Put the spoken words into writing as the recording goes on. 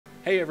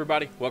Hey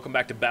everybody, welcome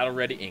back to Battle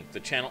Ready Inc., the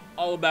channel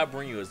all about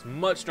bringing you as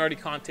much nerdy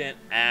content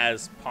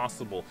as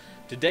possible.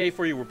 Today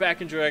for you, we're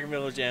back in Dragon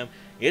Village and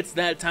it's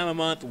that time of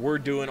month. We're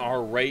doing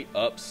our rate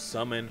up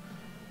summon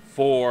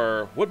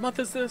for, what month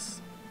is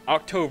this?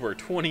 October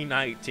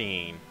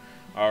 2019.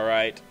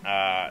 Alright,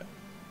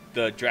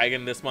 the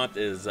dragon this month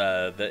is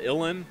the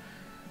Illan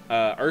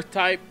Earth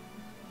type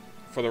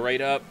for the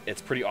rate up.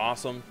 It's pretty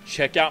awesome.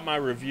 Check out my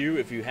review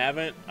if you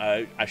haven't.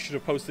 I should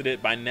have posted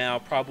it by now,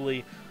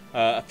 probably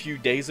a few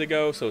days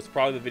ago, so it's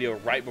probably the video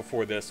right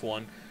before this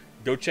one.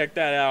 Go check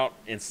that out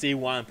and see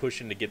why I'm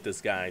pushing to get this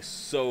guy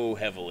so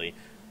heavily.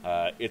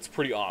 It's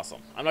pretty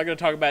awesome. I'm not going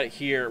to talk about it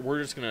here.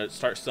 We're just going to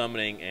start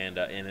summoning and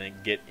then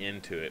get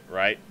into it,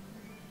 right?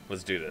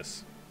 Let's do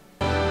this.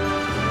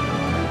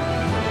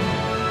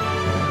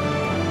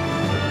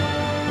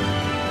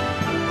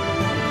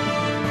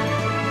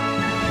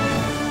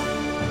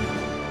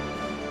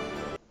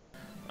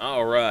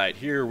 Alright,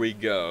 here we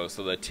go.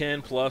 So the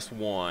 10 plus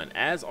 1.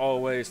 As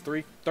always,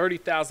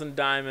 30,000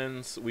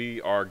 diamonds. We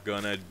are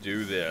gonna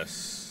do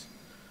this.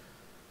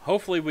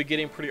 Hopefully we get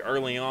him pretty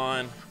early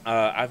on.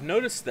 I've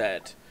noticed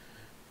that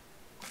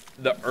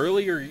the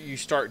earlier you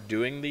start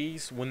doing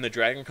these, when the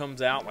dragon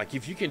comes out, like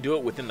if you can do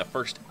it within the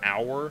first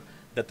hour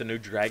that the new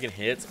dragon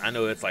hits, I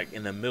know it's like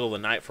in the middle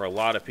of the night for a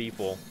lot of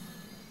people.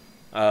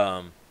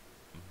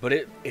 But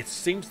it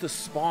seems to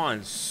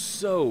spawn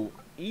so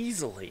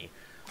easily.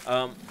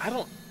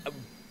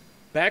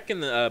 Back in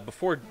the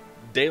before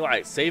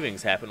daylight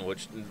savings happened,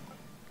 which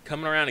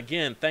coming around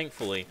again,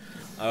 thankfully.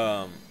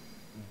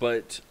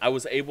 But I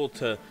was able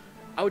to.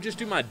 I would just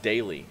do my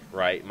daily,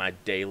 right? My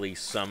daily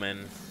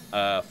summon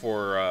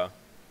for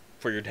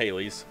your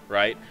dailies,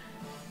 right?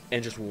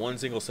 And just one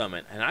single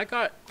summon, and I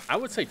got, I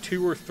would say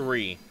 2 or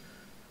 3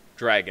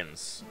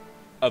 dragons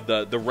of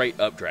the rate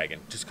up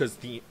dragon, just because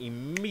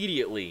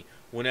immediately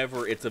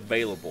whenever it's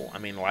available. I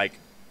mean, like.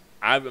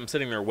 I'm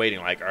sitting there waiting,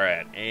 like, all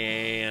right,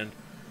 and,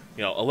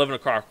 you know, 11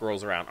 o'clock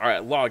rolls around. All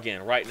right, log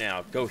in right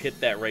now. Go hit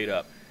that rate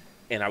up.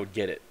 And I would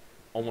get it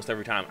almost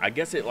every time. I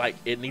guess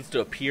it needs to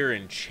appear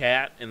in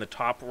chat in the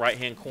top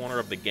right-hand corner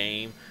of the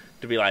game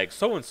to be like,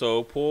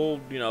 so-and-so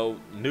pulled, you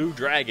know, new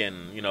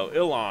dragon, you know,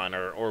 Illan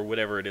or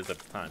whatever it is at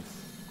the time.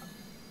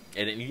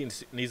 And it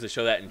needs to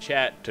show that in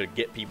chat to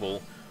get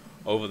people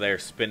over there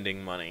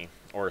spending money,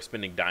 or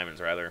spending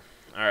diamonds, rather.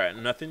 All right,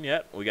 nothing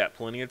yet. We got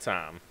plenty of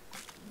time.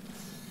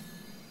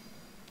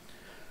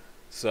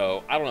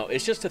 So, I don't know.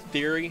 It's just a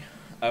theory.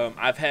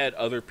 I've had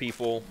other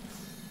people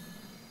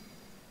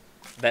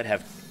that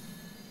have,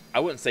 I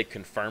wouldn't say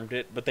confirmed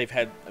it, but they've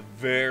had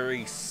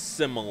very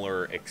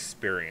similar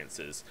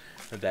experiences.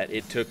 That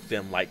it took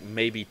them like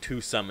maybe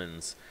 2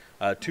 summons,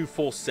 2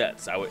 full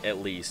sets,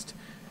 at least,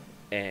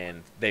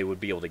 and they would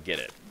be able to get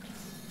it.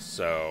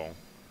 So,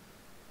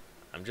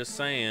 I'm just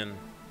saying,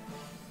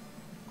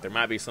 there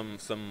might be some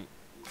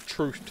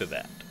truth to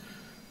that.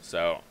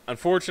 So,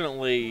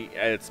 unfortunately,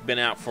 it's been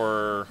out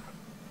for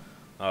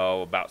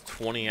about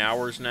 20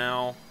 hours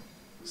now,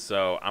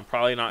 so I'm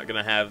probably not going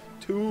to have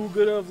too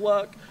good of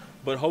luck,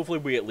 but hopefully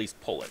we at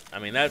least pull it. I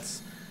mean,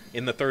 that's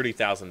in the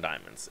 30,000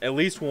 diamonds. At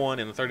least one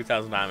in the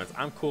 30,000 diamonds.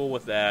 I'm cool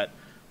with that.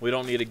 We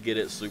don't need to get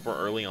it super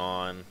early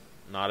on.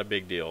 Not a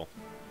big deal.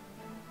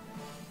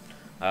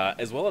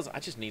 As well as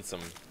I just need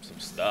some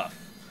stuff.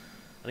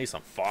 I need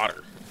some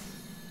fodder.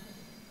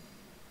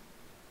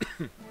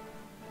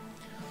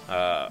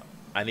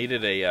 I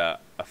needed a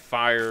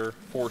fire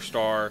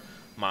 4-star.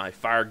 My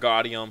Fire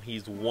Gaudium,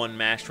 he's 1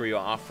 mastery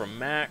off from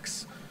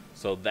max,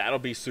 so that'll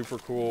be super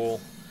cool.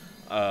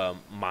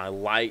 My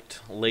Light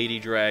Lady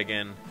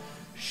Dragon,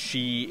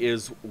 she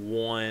is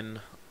 1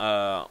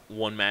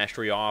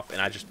 mastery off,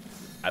 and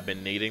I've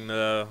been needing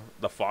the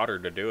fodder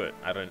to do it.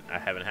 I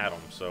haven't had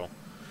them, so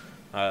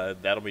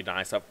that'll be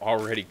nice. I've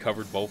already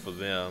covered both of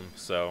them,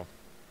 so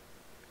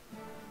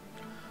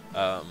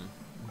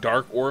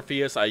Dark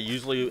Orpheus, I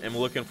usually am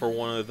looking for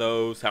one of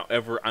those.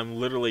 However, I'm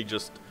literally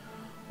just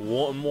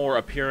one more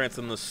appearance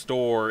in the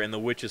store, in the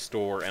witch's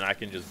store, and I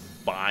can just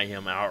buy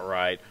him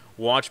outright.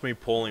 Watch me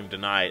pull him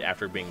tonight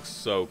after being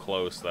so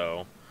close,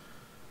 though.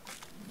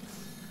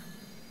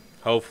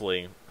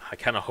 Hopefully. I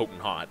kind of hope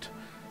not.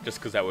 Just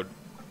because that would,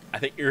 I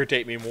think,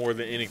 irritate me more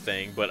than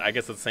anything, but I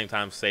guess at the same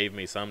time save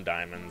me some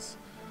diamonds.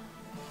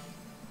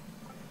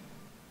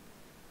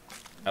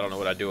 I don't know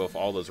what I'd do with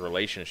all those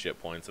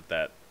relationship points at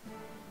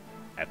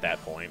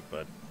that point,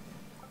 but...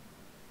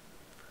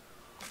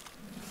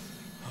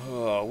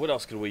 Oh, what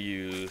else could we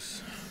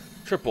use?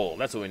 Triple,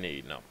 that's what we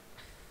need. No.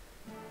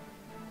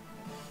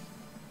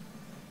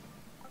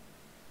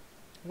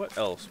 What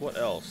else? What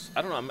else?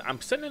 I don't know. I'm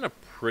sitting in a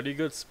pretty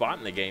good spot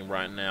in the game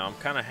right now. I'm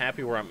kind of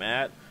happy where I'm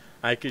at.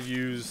 I could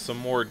use some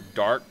more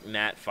Dark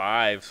Nat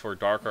 5s for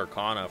Dark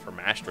Arcana for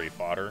Mastery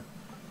fodder.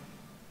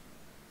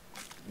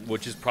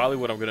 Which is probably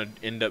what I'm going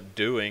to end up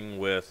doing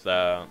with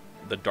the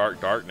Dark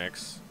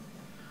Darkness.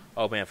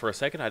 Oh man, for a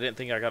second I didn't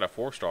think I got a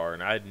 4-star,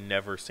 and I had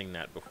never seen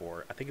that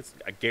before. I think it's,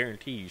 I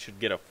guarantee you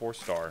should get a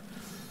 4-star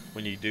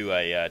when you do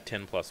a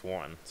 10 plus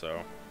 1,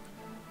 so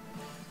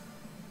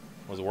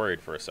I was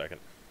worried for a second.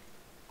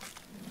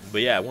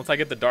 But yeah, once I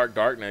get the Dark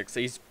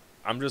Darkness,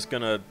 I'm just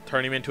gonna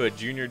turn him into a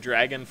junior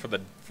dragon for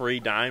the free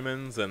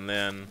diamonds, and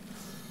then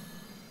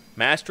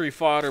mastery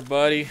fodder,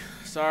 buddy.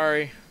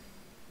 Sorry.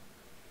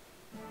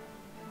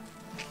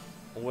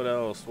 What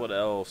else? What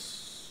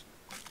else?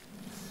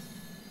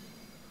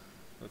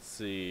 Let's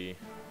see.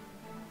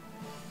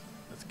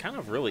 That's kind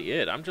of really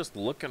it. I'm just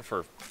looking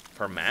for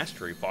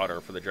mastery fodder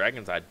for the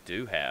dragons I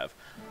do have.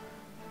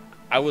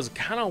 I was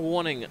kind of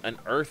wanting an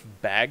Earth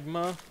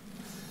Bagma.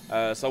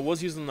 So I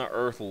was using the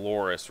Earth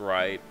Loris,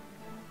 right,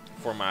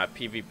 for my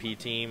PvP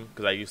team,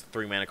 because I used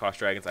 3 mana cost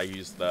dragons. I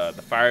used the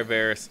Fire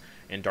Varus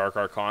and Dark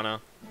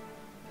Arcana.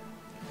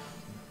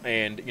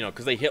 And, you know,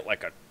 because they hit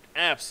like an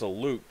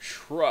absolute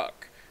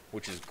truck,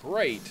 which is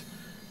great.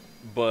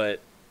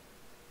 But,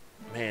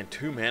 man,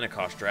 2 mana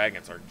cost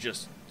dragons are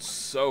just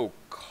so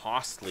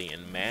costly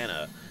in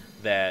mana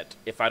that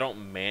if I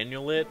don't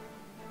manual it,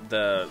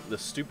 the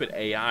stupid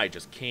AI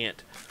just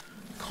can't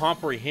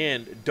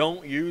comprehend.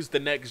 Don't use the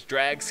next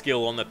drag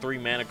skill on the 3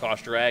 mana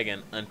cost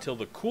dragon until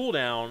the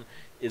cooldown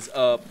is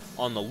up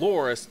on the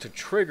Loris to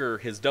trigger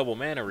his double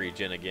mana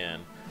regen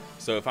again.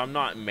 So if I'm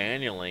not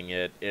manualing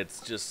it,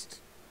 it's just,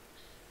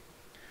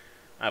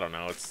 I don't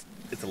know, it's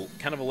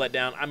kind of a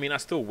letdown. I mean, I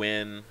still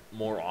win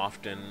more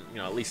often, you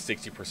know, at least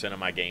 60% of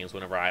my games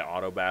whenever I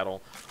auto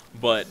battle,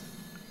 but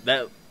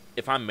that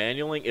if I'm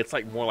manualing, it's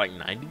like more like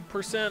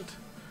 90%.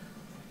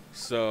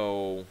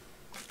 So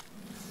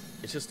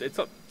it's just, it's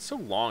so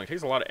long. It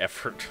takes a lot of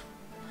effort.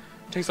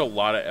 It takes a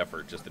lot of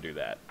effort just to do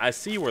that. I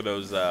see where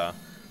those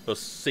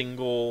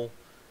single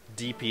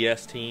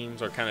DPS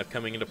teams are kind of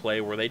coming into play,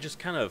 where they just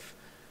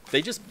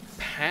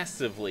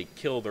passively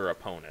kill their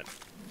opponent.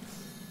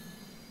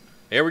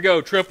 There we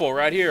go, triple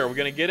right here. Are we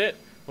gonna get it?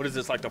 What is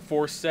this, like the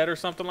 4th set or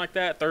something like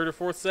that? 3rd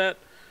or 4th set?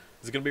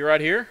 Is it gonna be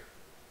right here?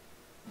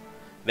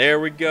 There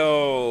we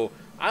go.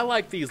 I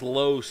like these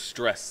low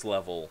stress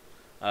level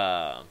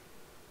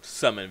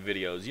summon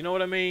videos. You know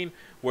what I mean?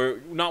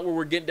 Not where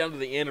we're getting down to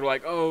the end and we're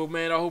like, oh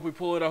man, I hope we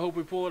pull it, I hope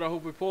we pull it, I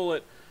hope we pull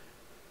it.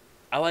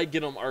 I like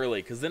getting them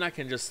early, because then I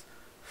can just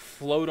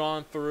float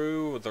on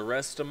through with the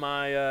rest of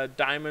my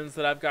diamonds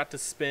that I've got to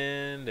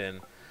spend and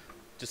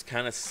just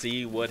kind of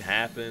see what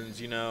happens,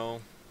 you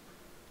know.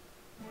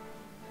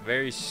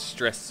 Very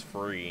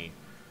stress-free.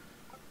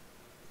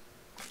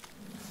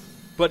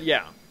 But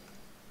yeah.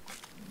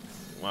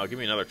 Wow, give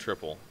me another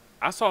triple.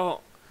 I saw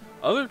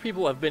other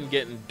people have been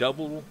getting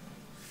double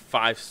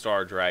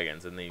 5-star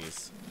dragons in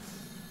these.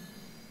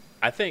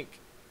 I think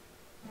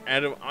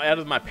out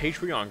of my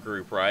Patreon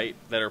group, right,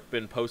 that have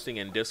been posting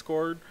in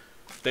Discord,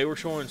 they were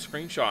showing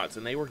screenshots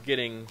and they were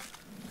getting,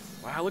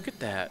 wow, look at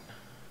that.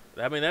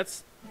 I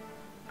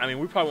mean,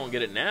 we probably won't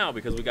get it now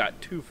because we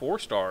got 2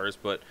 4-stars,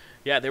 but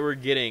yeah, they were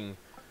getting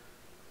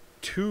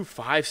 2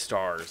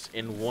 5-stars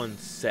in one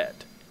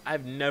set.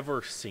 I've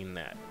never seen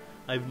that.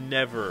 I've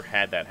never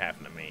had that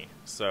happen to me.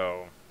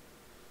 So,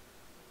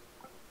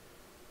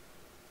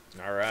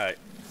 all right.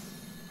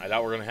 I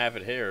thought we were going to have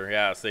it here.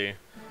 Yeah, see,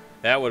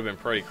 that would have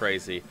been pretty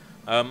crazy.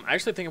 I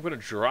actually think I'm going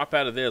to drop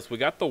out of this. We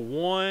got the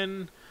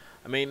 1.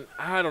 I mean,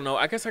 I don't know.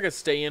 I guess I could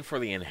stay in for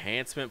the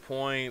enhancement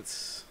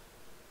points.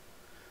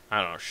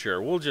 I don't know.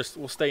 Sure. We'll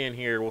stay in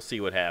here. We'll see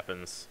what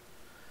happens.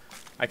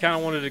 I kind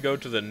of wanted to go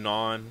to the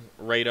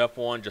non-rate up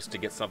one just to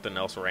get something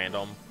else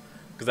random,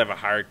 because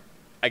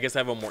I guess I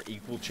have a more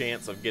equal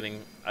chance of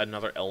getting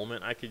another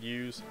element I could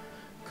use,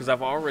 because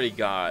I've already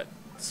got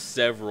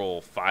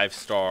several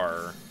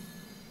 5-star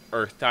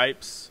earth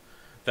types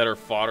that are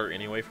fodder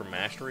anyway for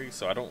mastery,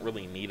 so I don't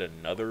really need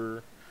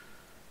another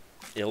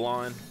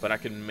Illan, but I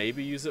can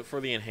maybe use it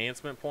for the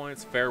enhancement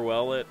points.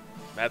 Farewell it.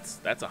 That's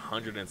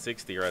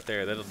 160 right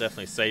there. That'll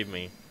definitely save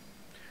me.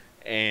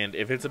 And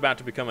if it's about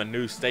to become a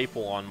new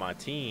staple on my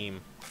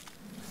team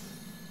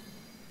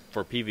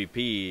for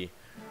PvP,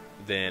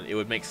 then it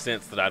would make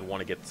sense that I'd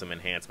want to get some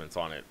enhancements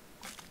on it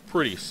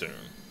pretty soon.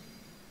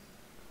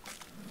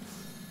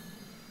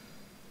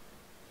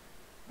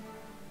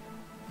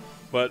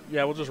 But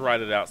yeah, we'll just ride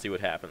it out, see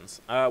what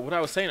happens. What I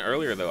was saying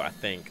earlier, though, I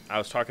think I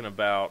was talking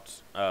about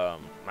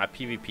my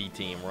PvP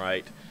team,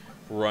 right?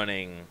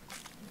 Running,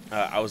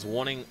 I was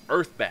wanting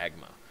Earth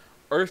Bagma.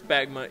 Earth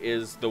Bagma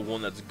is the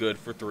one that's good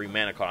for 3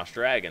 mana cost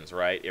dragons,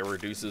 right? It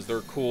reduces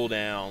their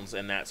cooldowns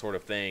and that sort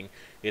of thing.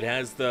 It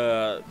has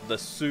the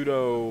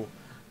pseudo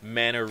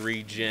mana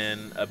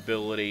regen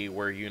ability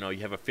where, you know,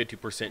 you have a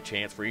 50%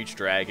 chance for each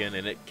dragon,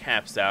 and it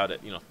caps out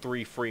at, you know,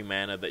 3 free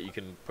mana that you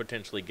can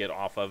potentially get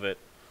off of it.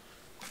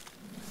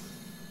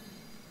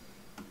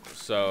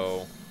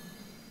 So,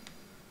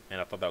 and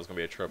I thought that was going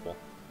to be a triple.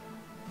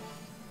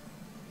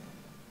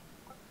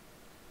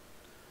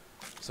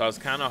 So I was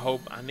kind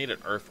of I need an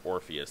Earth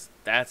Orpheus.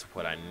 That's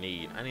what I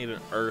need. I need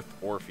an Earth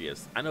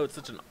Orpheus. I know it's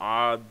such an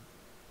odd,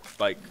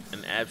 like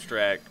an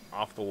abstract,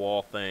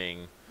 off-the-wall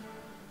thing,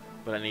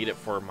 but I need it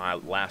for my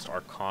last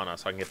Arcana,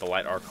 so I can get the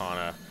Light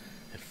Arcana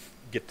and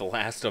get the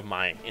last of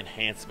my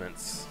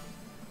enhancements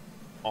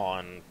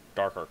on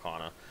Dark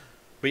Arcana.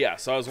 But yeah,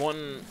 so I was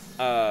wanting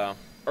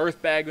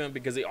Earth Bagman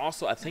because he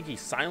also, I think he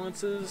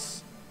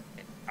silences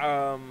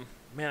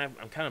man,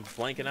 I'm kind of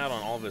blanking out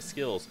on all of his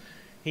skills.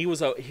 He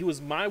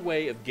was my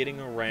way of getting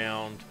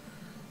around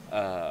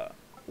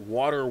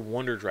water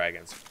wonder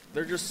dragons.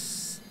 They're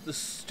just the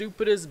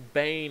stupidest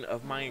bane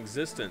of my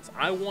existence.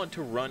 I want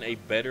to run a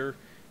better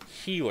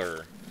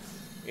healer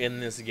in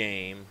this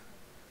game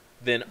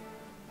than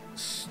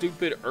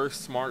stupid Earth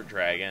Smart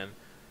Dragon,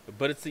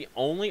 but it's the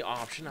only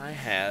option I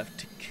have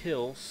to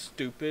kill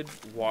stupid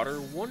water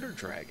wonder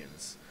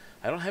dragons.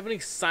 I don't have any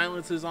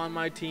silences on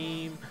my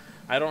team.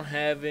 I don't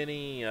have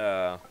any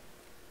other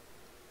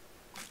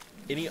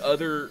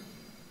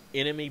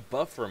enemy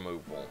buff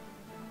removal.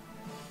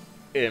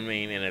 I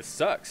mean, and it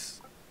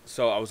sucks.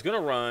 So I was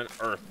gonna run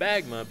Earth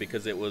Bagma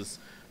because it was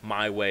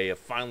my way of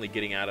finally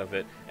getting out of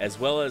it, as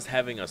well as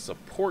having a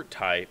support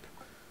type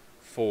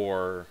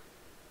for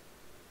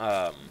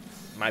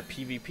my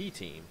PvP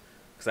team,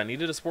 because I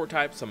needed a support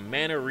type, some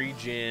mana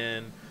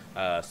regen,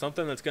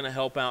 something that's going to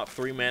help out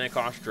 3 mana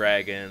cost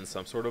dragons,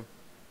 some sort of,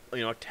 you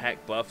know,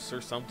 attack buffs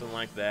or something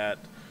like that.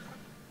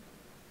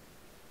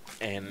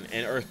 And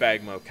Earth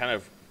Bagmo kind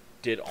of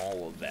did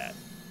all of that.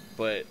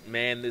 But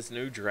man, this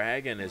new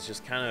dragon is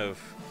just kind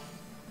of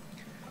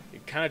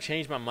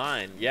changed my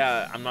mind.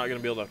 Yeah, I'm not going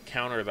to be able to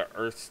counter the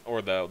Earth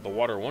or the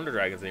Water Wonder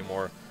Dragons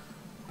anymore,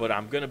 but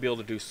I'm going to be able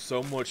to do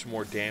so much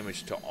more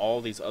damage to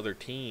all these other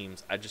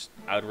teams.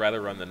 I'd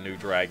rather run the new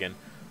dragon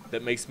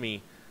that makes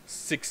me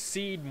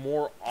succeed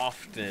more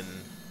often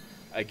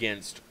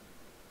against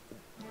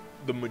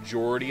the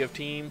majority of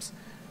teams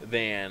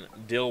than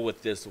deal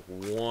with this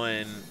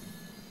one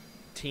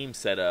team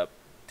setup,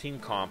 team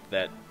comp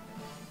that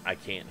I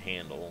can't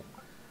handle.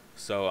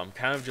 So I'm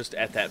kind of just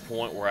at that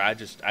point where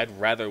I'd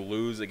rather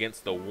lose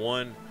against the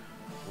one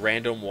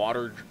random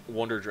water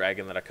wonder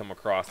dragon that I come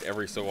across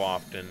every so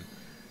often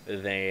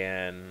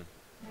than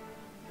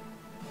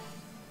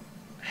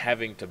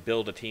having to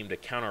build a team to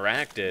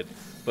counteract it,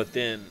 but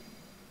then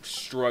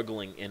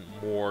struggling in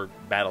more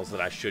battles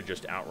that I should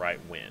just outright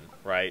win,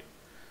 right?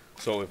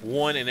 So if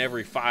 1 in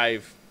every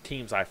 5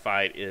 teams I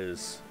fight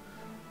is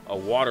a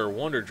water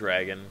wonder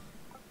dragon,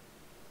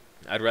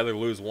 I'd rather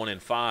lose 1 in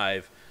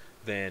 5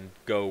 than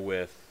go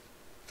with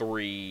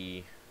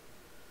 3,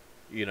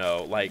 you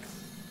know, like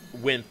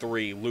win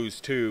 3, lose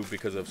 2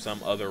 because of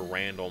some other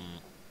random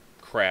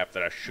crap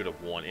that I should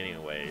have won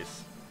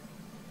anyways.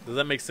 Does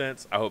that make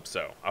sense? I hope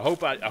so. I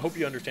hope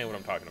you understand what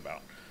I'm talking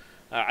about.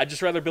 I'd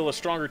just rather build a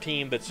stronger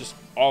team that's just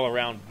all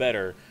around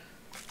better,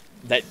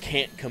 that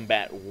can't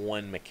combat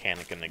one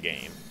mechanic in the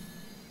game.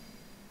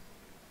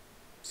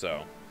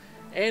 So,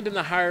 and in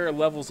the higher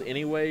levels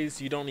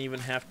anyways, you don't even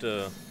have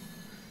to,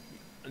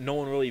 no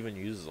one really even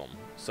uses them.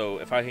 So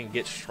if I can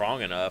get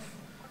strong enough,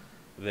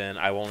 then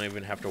I won't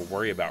even have to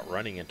worry about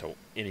running into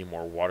any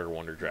more water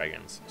wonder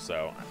dragons.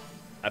 So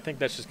I think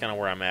that's just kind of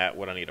where I'm at,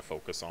 what I need to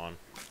focus on.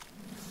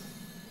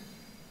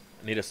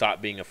 I need to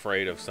stop being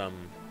afraid of some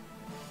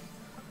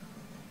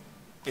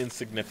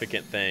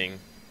insignificant thing.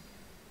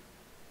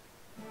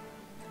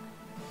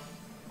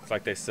 It's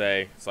like they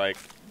say, it's like,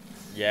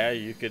 yeah,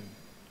 you could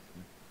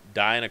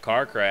die in a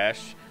car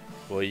crash.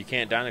 Well, you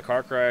can't die in a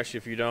car crash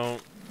if you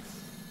don't,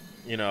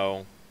 you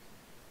know,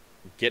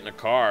 get in a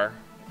car.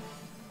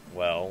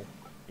 Well,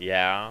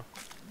 yeah,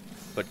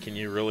 but can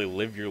you really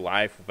live your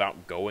life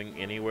without going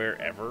anywhere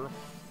ever?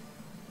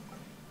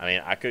 I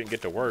mean, I couldn't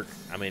get to work.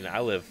 I mean, I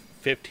live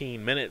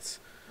 15 minutes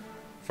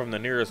from the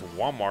nearest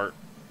Walmart,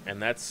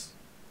 and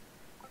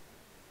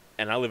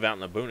I live out in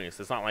the boonies.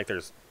 It's not like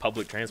there's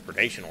public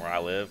transportation where I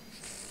live.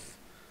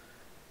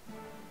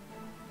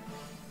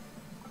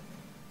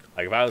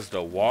 Like, if I was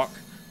to walk,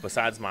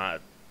 besides my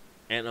aunt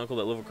and uncle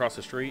that live across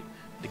the street,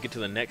 to get to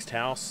the next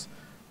house,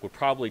 would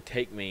probably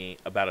take me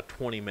about a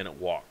 20-minute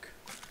walk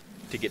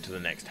to get to the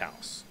next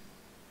house.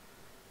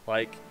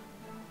 Like,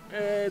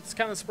 it's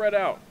kind of spread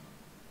out.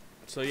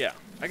 So yeah,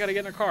 I gotta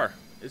get in a car.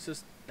 It's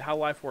just how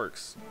life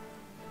works.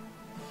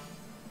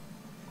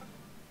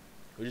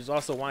 Which is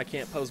also why I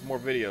can't post more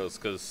videos,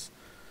 because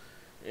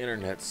the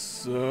internet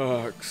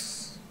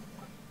sucks.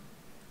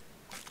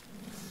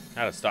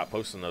 I gotta stop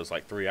posting those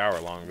like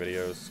 3-hour-long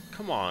videos.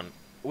 Come on,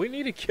 we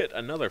need to get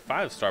another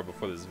 5-star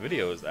before this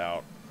video is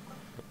out.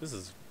 This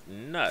is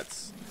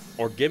nuts.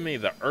 Or give me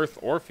the Earth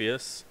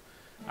Orpheus.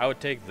 I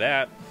would take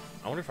that.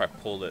 I wonder if I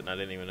pulled it and I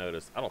didn't even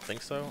notice. I don't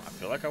think so. I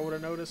feel like I would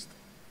have noticed.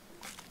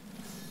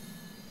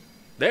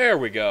 There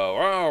we go.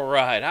 All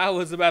right. I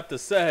was about to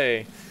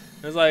say,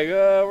 it's like,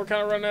 we're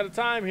kind of running out of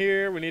time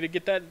here. We need to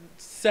get that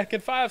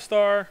second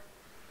 5-star.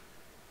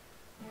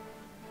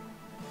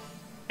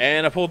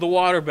 And I pulled the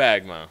water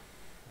Bagma.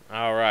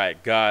 All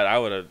right. God, I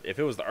would have, if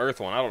it was the earth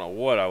one, I don't know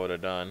what I would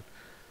have done.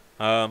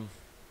 I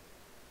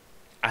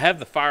have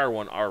the fire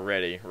one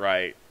already,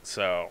 right?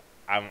 So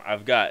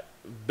I've got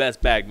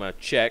best Bagma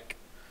check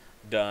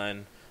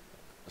done.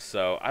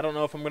 So I don't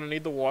know if I'm going to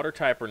need the water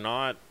type or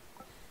not.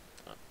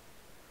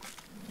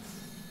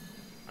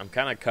 I'm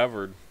kind of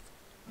covered.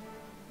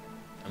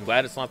 I'm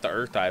glad it's not the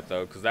earth type,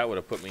 though, because that would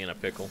have put me in a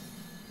pickle.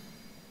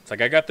 It's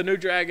like, I got the new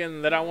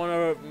dragon that I want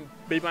to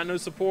be my new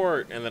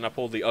support, and then I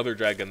pulled the other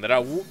dragon that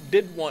I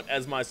did want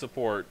as my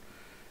support.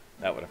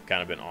 That would have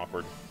kind of been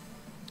awkward.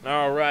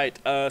 All right.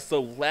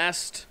 So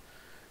last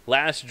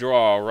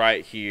draw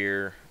right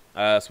here.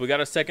 So we got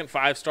a second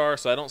 5-star.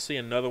 So I don't see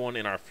another one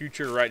in our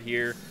future right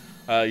here.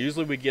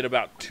 Usually we get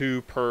about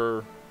 2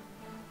 per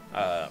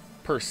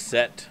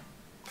set,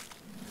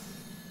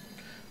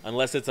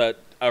 unless it's a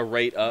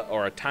rate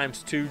or a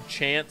 ×2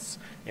 chance,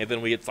 and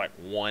then we get like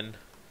 1.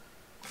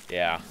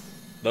 Yeah,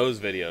 those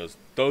videos,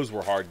 those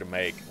were hard to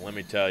make. Let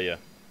me tell you,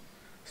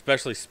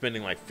 especially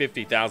spending like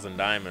 50,000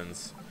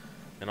 diamonds,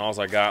 and all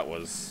I got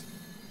was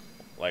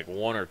like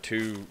 1 or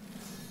 2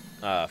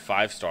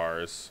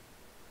 5-stars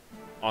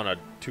on a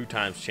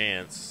 2x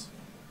chance.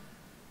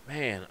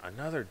 Man,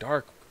 another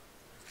dark.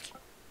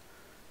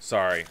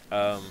 Sorry.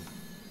 I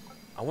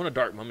want a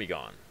dark mummy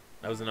gone.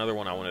 That was another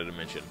one I wanted to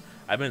mention.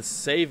 I've been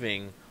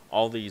saving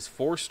all these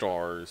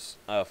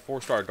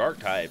 4-star dark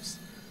types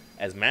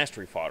as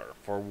mastery fodder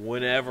for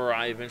whenever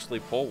I eventually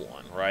pull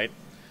one, right?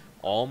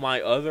 All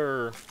my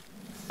other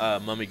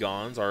mummy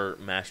gons are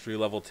mastery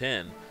level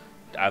 10.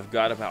 I've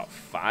got about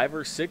 5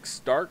 or 6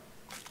 dark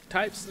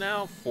types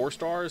now,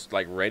 4-stars,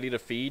 like ready to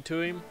feed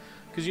to him.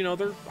 Because, you know,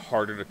 they're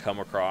harder to come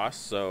across,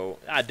 so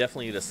I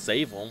definitely need to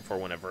save them for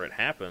whenever it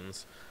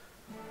happens.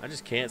 I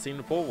just can't seem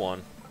to pull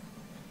one.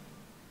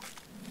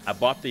 I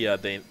bought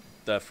the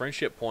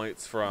friendship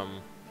points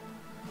from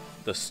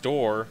the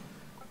store,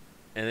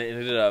 and it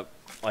ended up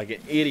like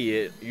an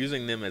idiot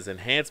using them as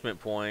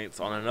enhancement points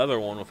on another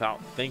one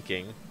without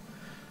thinking.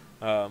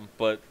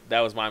 But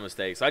that was my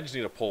mistake. So I just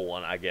need to pull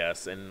one, I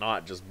guess, and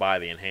not just buy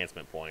the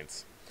enhancement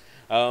points.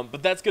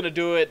 But that's going to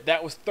do it.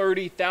 That was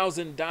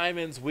 30,000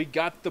 diamonds. We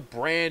got the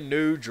brand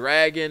new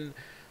dragon,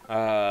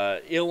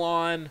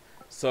 Illan.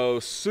 So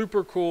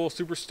super cool,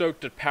 super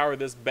stoked to power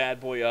this bad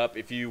boy up.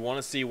 If you want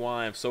to see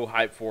why I'm so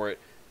hyped for it,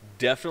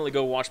 definitely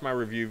go watch my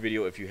review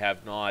video if you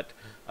have not.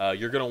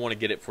 You're going to want to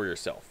get it for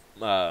yourself.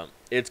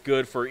 It's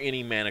good for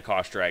any mana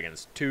cost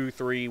dragons. 2,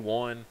 3,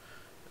 1,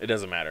 it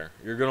doesn't matter.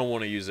 You're going to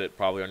want to use it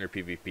probably on your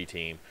PvP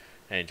team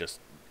and just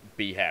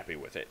be happy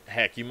with it.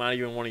 Heck, you might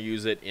even want to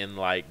use it in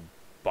like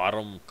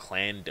bottom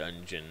clan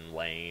dungeon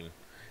lane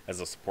as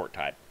a support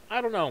type.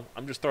 I don't know.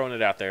 I'm just throwing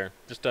it out there.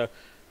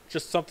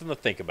 Just something to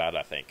think about,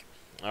 I think.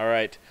 All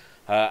right.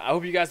 I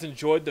hope you guys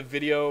enjoyed the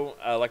video.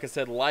 Like I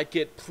said, like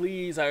it,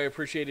 please. I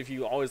appreciate if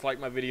you always like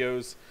my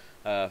videos.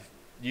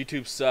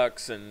 YouTube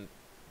sucks and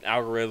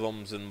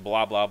algorithms and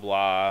blah, blah,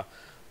 blah.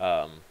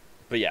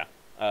 But yeah,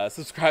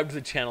 subscribe to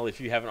the channel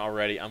if you haven't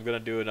already. I'm going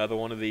to do another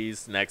one of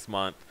these next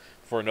month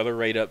for another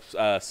raid up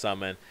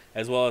summon,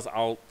 as well as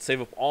I'll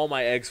save up all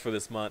my eggs for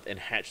this month and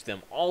hatch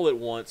them all at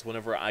once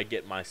whenever I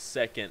get my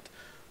second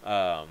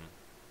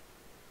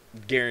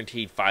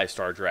guaranteed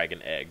 5-star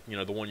dragon egg. You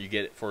know, the one you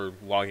get for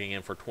logging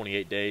in for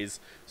 28 days.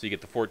 So you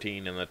get the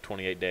 14 and the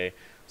 28 day.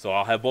 So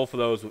I'll have both of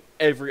those with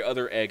every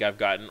other egg I've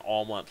gotten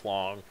all month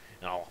long.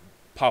 And I'll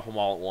pop them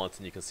all at once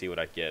and you can see what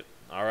I get.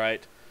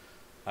 Alright.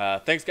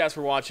 Thanks guys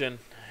for watching.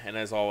 And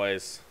as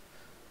always,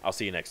 I'll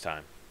see you next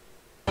time.